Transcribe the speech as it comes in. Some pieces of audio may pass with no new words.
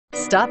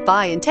Stop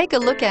by and take a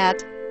look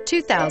at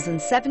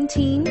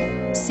 2017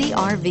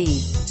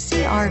 CR-V.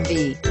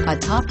 CR-V, a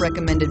top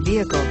recommended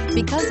vehicle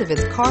because of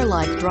its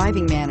car-like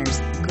driving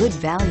manners, good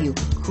value,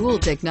 cool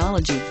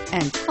technology,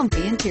 and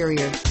comfy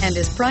interior, and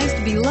is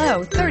priced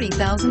below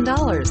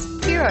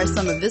 $30,000. Here are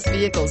some of this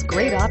vehicle's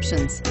great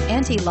options: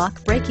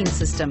 anti-lock braking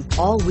system,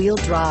 all-wheel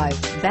drive,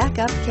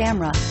 backup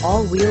camera,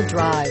 all-wheel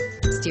drive,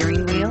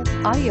 steering wheel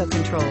audio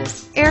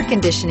controls, air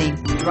conditioning,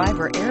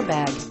 driver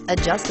airbag,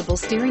 adjustable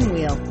steering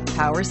wheel,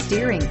 power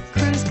steering,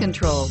 cruise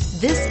control.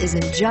 This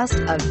isn't just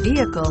a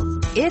vehicle,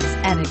 it's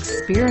an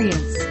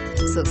experience.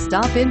 So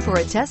stop in for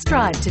a test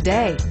drive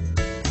today.